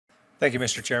Thank you,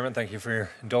 Mr. Chairman. Thank you for your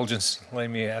indulgence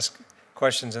letting me ask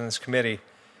questions in this committee.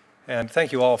 And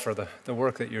thank you all for the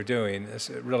work that you're doing. It's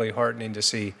really heartening to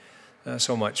see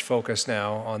so much focus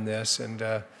now on this. And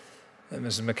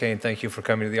Mrs. McCain, thank you for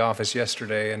coming to the office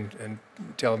yesterday and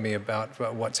telling me about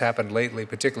what's happened lately,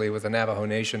 particularly with the Navajo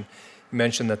Nation. You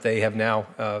mentioned that they have now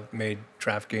made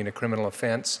trafficking a criminal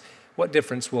offense. What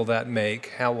difference will that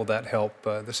make? How will that help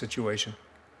the situation?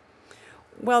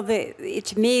 Well,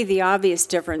 to me, the obvious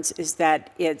difference is that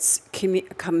it's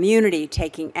community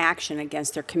taking action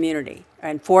against their community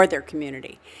and for their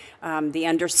community. The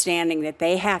understanding that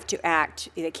they have to act,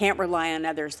 they can't rely on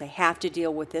others, they have to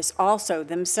deal with this also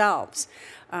themselves.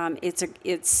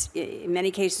 It's in many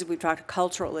cases we've talked a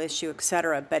cultural issue, et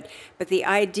cetera, but the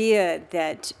idea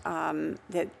that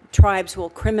that tribes will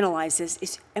criminalize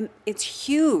this it's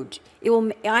huge. It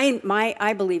will.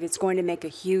 I believe it's going to make a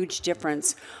huge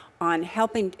difference on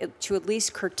helping to at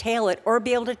least curtail it or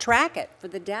be able to track it for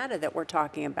the data that we're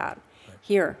talking about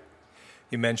here.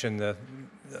 You mentioned the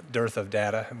dearth of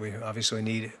data. We obviously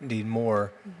need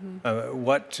more.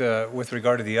 With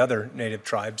regard to the other native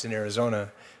tribes in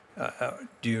Arizona,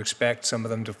 do you expect some of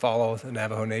them to follow the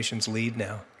Navajo Nation's lead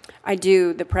now? I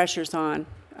do. The pressure's on.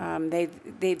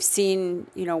 They've seen,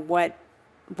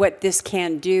 what this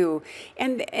can do,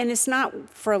 and it's not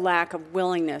for lack of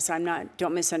willingness.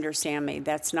 Don't misunderstand me.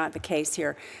 That's not the case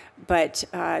here, but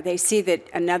they see that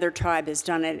another tribe has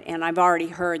done it, and I've already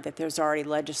heard that there's already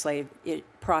legislative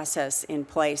process in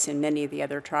place in many of the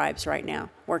other tribes right now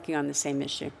working on the same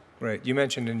issue. Right. You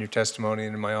mentioned in your testimony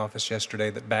and in my office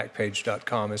yesterday that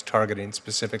Backpage.com is targeting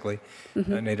specifically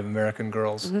Native American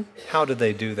girls. How do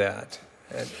they do that?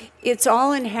 It's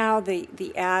all in how the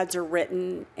ads are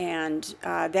written, and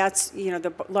that's,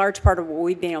 the large part of what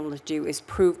we've been able to do is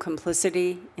prove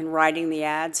complicity in writing the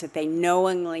ads, that they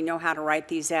knowingly know how to write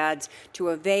these ads to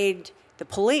evade the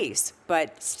police,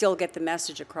 but still get the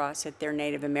message across that they're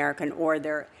Native American or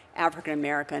they're African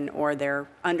American or they're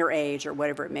underage or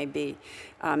whatever it may be.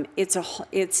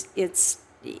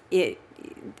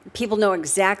 People know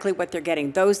exactly what they're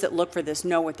getting. Those that look for this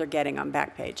know what they're getting on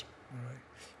Backpage.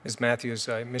 Ms. Matthews,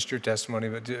 I missed your testimony,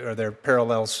 but are there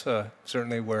parallels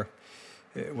certainly where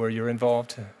you're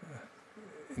involved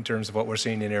in terms of what we're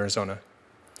seeing in Arizona?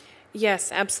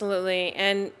 Yes, absolutely,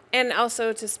 and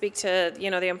also to speak to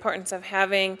the importance of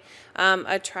having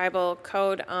a tribal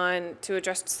code to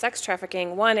address sex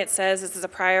trafficking. One, it says this is a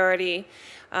priority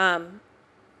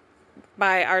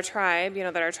by our tribe.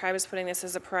 That our tribe is putting this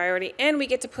as a priority, and we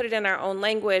get to put it in our own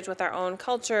language, with our own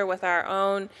culture, with our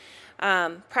own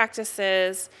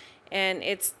practices, and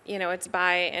it's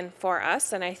by and for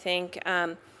us. And I think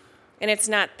and it's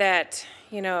not that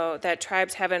that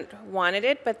tribes haven't wanted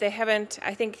it, but they haven't.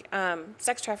 I think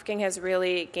sex trafficking has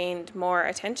really gained more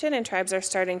attention, and tribes are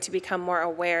starting to become more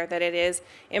aware that it is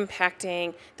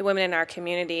impacting the women in our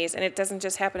communities, and it doesn't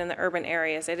just happen in the urban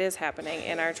areas. It is happening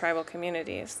in our tribal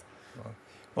communities.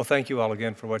 Well, thank you all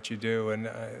again for what you do, and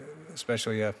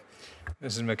especially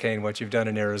Mrs. McCain, what you've done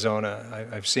in Arizona.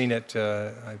 I've seen it.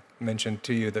 I mentioned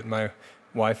to you that my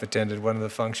wife attended one of the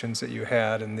functions that you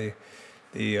had, and the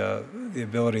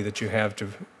ability that you have to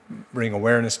bring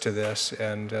awareness to this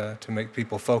and to make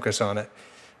people focus on it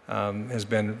has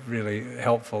been really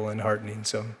helpful and heartening.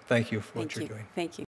 So thank you for what you're doing. Thank you.